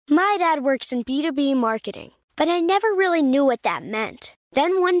My dad works in B2B marketing, but I never really knew what that meant.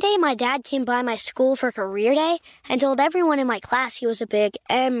 Then one day, my dad came by my school for career day and told everyone in my class he was a big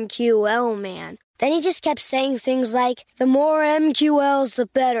MQL man. Then he just kept saying things like, the more MQLs, the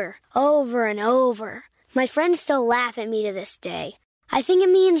better, over and over. My friends still laugh at me to this day. I think it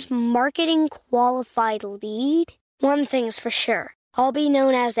means marketing qualified lead. One thing's for sure, I'll be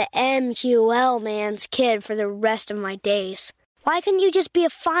known as the MQL man's kid for the rest of my days. Why couldn't you just be a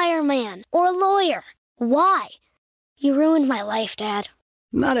fireman or a lawyer? Why? You ruined my life, Dad.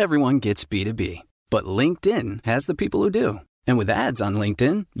 Not everyone gets B2B, but LinkedIn has the people who do. And with ads on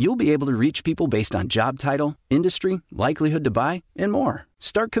LinkedIn, you'll be able to reach people based on job title, industry, likelihood to buy, and more.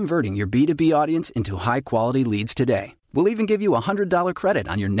 Start converting your B2B audience into high-quality leads today. We'll even give you a $100 credit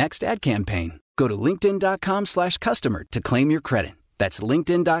on your next ad campaign. Go to linkedin.com/customer to claim your credit. That's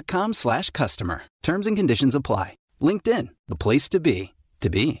linkedin.com/customer. Terms and conditions apply. LinkedIn, the place to be, to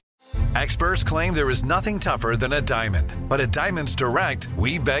be. Experts claim there is nothing tougher than a diamond. But at Diamonds Direct,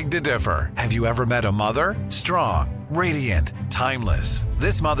 we beg to differ. Have you ever met a mother? Strong, radiant, timeless.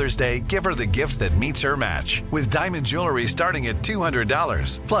 This Mother's Day, give her the gift that meets her match. With diamond jewelry starting at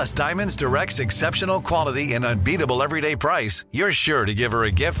 $200. Plus Diamonds Direct's exceptional quality and unbeatable everyday price, you're sure to give her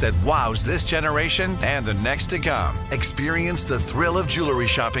a gift that wows this generation and the next to come. Experience the thrill of jewelry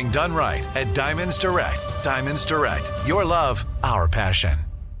shopping done right at Diamonds Direct. Diamonds Direct. Your love, our passion.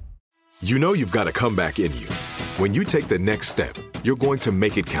 You know you've got a comeback in you. When you take the next step, you're going to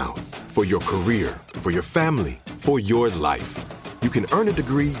make it count. For your career, for your family, for your life. You can earn a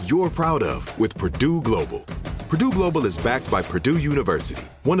degree you're proud of with Purdue Global. Purdue Global is backed by Purdue University,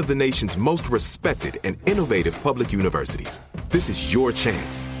 one of the nation's most respected and innovative public universities. This is your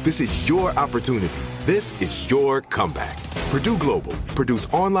chance. This is your opportunity. This is your comeback. Purdue Global, Purdue's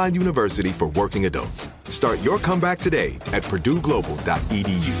online university for working adults. Start your comeback today at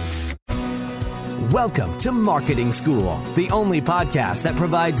purdueglobal.edu. Welcome to Marketing School, the only podcast that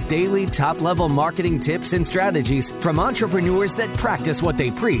provides daily top-level marketing tips and strategies from entrepreneurs that practice what they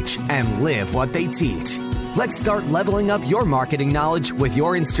preach and live what they teach. Let's start leveling up your marketing knowledge with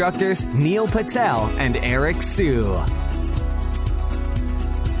your instructors, Neil Patel and Eric Siu.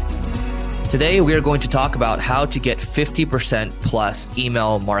 Today, we are going to talk about how to get 50% plus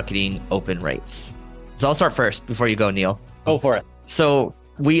email marketing open rates. So I'll start first before you go, Neil. Go for it. So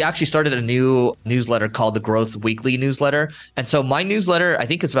we actually started a new newsletter called the Growth Weekly newsletter. And so my newsletter, I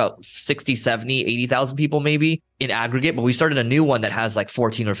think it's about 60, 70, 80,000 people maybe in aggregate, but we started a new one that has like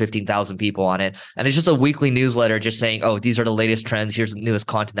 14 or 15,000 people on it. And it's just a weekly newsletter just saying, oh, these are the latest trends. Here's the newest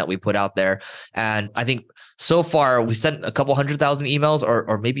content that we put out there. And I think so far we sent a couple 100,000 emails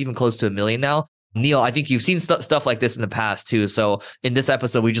or maybe even close to 1 million now. Neil, I think you've seen stuff like this in the past too. So in this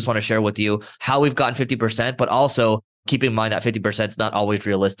episode, we just want to share with you how we've gotten 50%, but also keep in mind that 50% is not always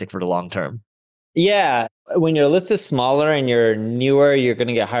realistic for the long term. Yeah. When your list is smaller and you're newer, you're going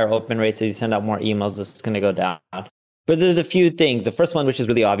to get higher open rates as you send out more emails. It's going to go down. But there's a few things. The first one, which is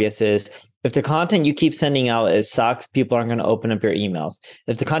really obvious, is if the content you keep sending out sucks, people aren't going to open up your emails.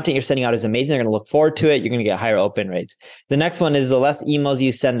 If the content you're sending out is amazing, they're going to look forward to it. You're going to get higher open rates. The next one is the less emails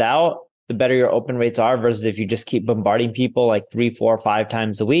you send out, the better your open rates are versus if you just keep bombarding people like 3, 4, 5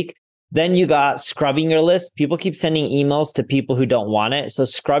 times a week. Then you got scrubbing your list. People keep sending emails to people who don't want it. So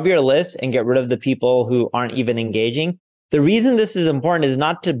scrub your list and get rid of the people who aren't even engaging. The reason this is important is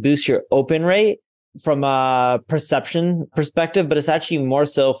not to boost your open rate from a perception perspective, but it's actually more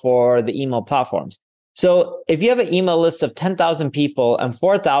so for the email platforms. So if you have an email list of 10,000 people and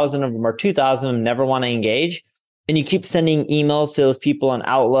 4,000 of them or 2,000 of them never want to engage, and you keep sending emails to those people on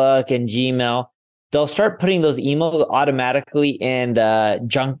Outlook and Gmail, they'll start putting those emails automatically in the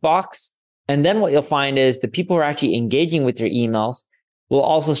junk box. And then what you'll find is the people who are actually engaging with your emails will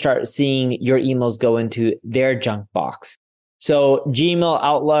also start seeing your emails go into their junk box. So Gmail,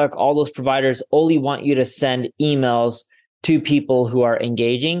 Outlook, all those providers only want you to send emails to people who are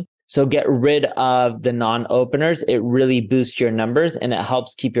engaging. So get rid of the non-openers. It really boosts your numbers and it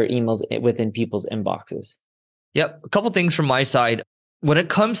helps keep your emails within people's inboxes. Yep. A couple things from my side. When it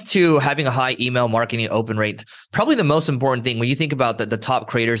comes to having a high email marketing open rate, probably the most important thing when you think about the top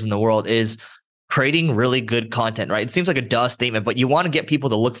creators in the world is creating really good content, right? It seems like a duh statement, but you want to get people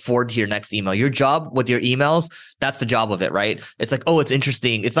to look forward to your next email. Your job with your emails, that's the job of it, right? It's like, oh, it's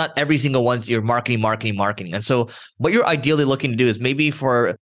interesting. It's not every single one you're marketing. And so what you're ideally looking to do is maybe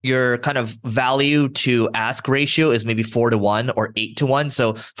for your kind of value to ask ratio is maybe 4-1 or 8-1.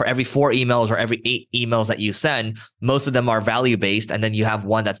 So for every 4 emails or every 8 emails that you send, most of them are value based. And then you have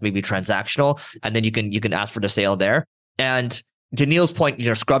one that's maybe transactional. And then you can ask for the sale there. And to Neil's point,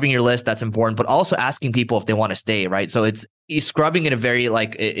 scrubbing your list, that's important, but also asking people if they want to stay, right? So it's scrubbing in a very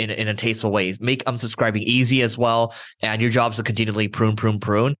in a tasteful way. Make unsubscribing easy as well. And your job is to continually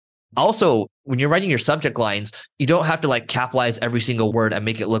prune. Also, when you're writing your subject lines, you don't have to capitalize every single word and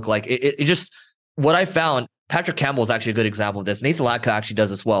make it look like it just, what I found, Patrick Campbell is actually a good example of this. Nathan Latka actually does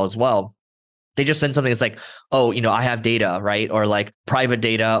this well as well. They just send something that's like, oh, I have data, right? Or private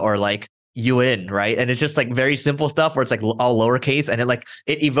data, or UN, right? And it's just very simple stuff where it's all lowercase, and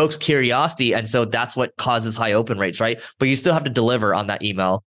it evokes curiosity. And so that's what causes high open rates, right? But you still have to deliver on that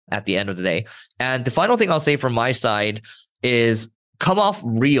email at the end of the day. And the final thing I'll say from my side is come off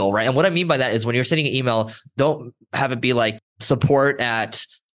real, right? And what I mean by that is when you're sending an email, don't have it be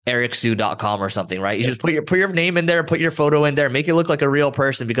support@ericsue.com or something, right? You just put your name in there, put your photo in there, make it look like a real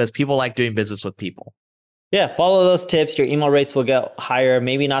person, because people like doing business with people. Yeah, follow those tips. Your email rates will get higher,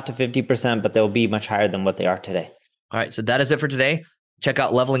 maybe not to 50%, but they'll be much higher than what they are today. All right, so that is it for today. Check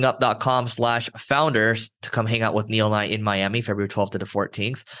out levelingup.com/founders to come hang out with Neil and I in Miami, February 12th to the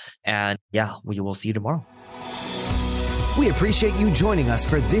 14th. And yeah, we will see you tomorrow. We appreciate you joining us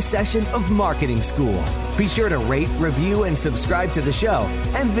for this session of Marketing School. Be sure to rate, review, and subscribe to the show,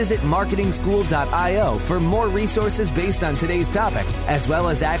 and visit marketingschool.io for more resources based on today's topic, as well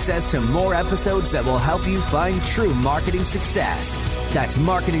as access to more episodes that will help you find true marketing success. That's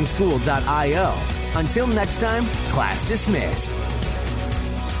marketingschool.io. Until next time, class dismissed.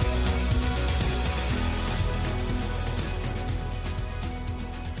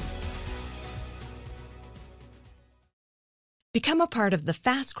 Become a part of the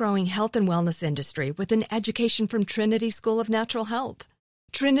fast-growing health and wellness industry with an education from Trinity School of Natural Health.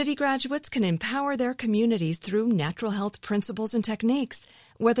 Trinity graduates can empower their communities through natural health principles and techniques,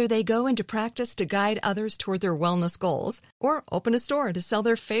 whether they go into practice to guide others toward their wellness goals or open a store to sell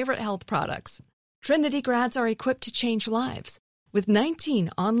their favorite health products. Trinity grads are equipped to change lives. With 19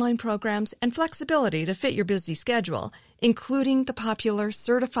 online programs and flexibility to fit your busy schedule, including the popular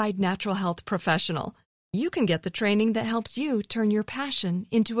Certified Natural Health Professional, you can get the training that helps you turn your passion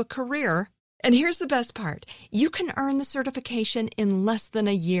into a career. And here's the best part. You can earn the certification in less than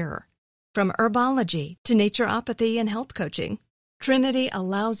a year. From herbology to naturopathy and health coaching, Trinity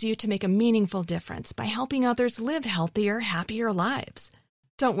allows you to make a meaningful difference by helping others live healthier, happier lives.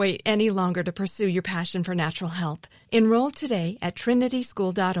 Don't wait any longer to pursue your passion for natural health. Enroll today at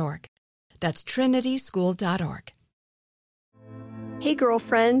trinityschool.org. That's trinityschool.org. Hey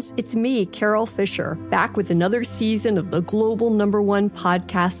girlfriends, it's me, Carol Fisher, back with another season of the global #1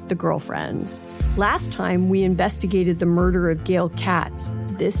 podcast, The Girlfriends. Last time, we investigated the murder of Gail Katz.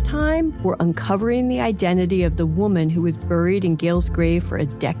 This time, we're uncovering the identity of the woman who was buried in Gail's grave for a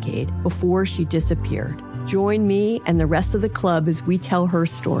decade before she disappeared. Join me and the rest of the club as we tell her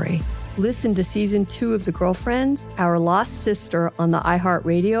story. Listen to Season 2 of The Girlfriends, Our Lost Sister, on the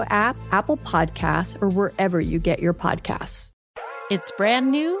iHeartRadio app, Apple Podcasts, or wherever you get your podcasts. It's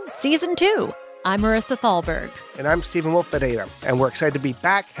brand new, Season 2. I'm Marissa Thalberg. And I'm Stephen Wolf-Bedeta. And we're excited to be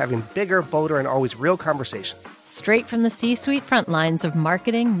back having bigger, bolder, and always real conversations. Straight from the C-suite front lines of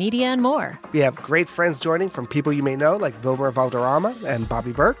marketing, media, and more. We have great friends joining from people you may know, like Vilmer Valderrama and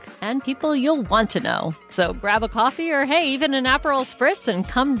Bobby Burke. And people you'll want to know. So grab a coffee or, hey, even an Aperol Spritz and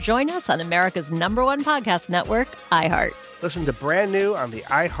come join us on America's #1 podcast network, iHeart. Listen to brand new on the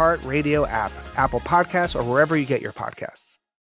iHeartRadio app, Apple Podcasts, or wherever you get your podcasts.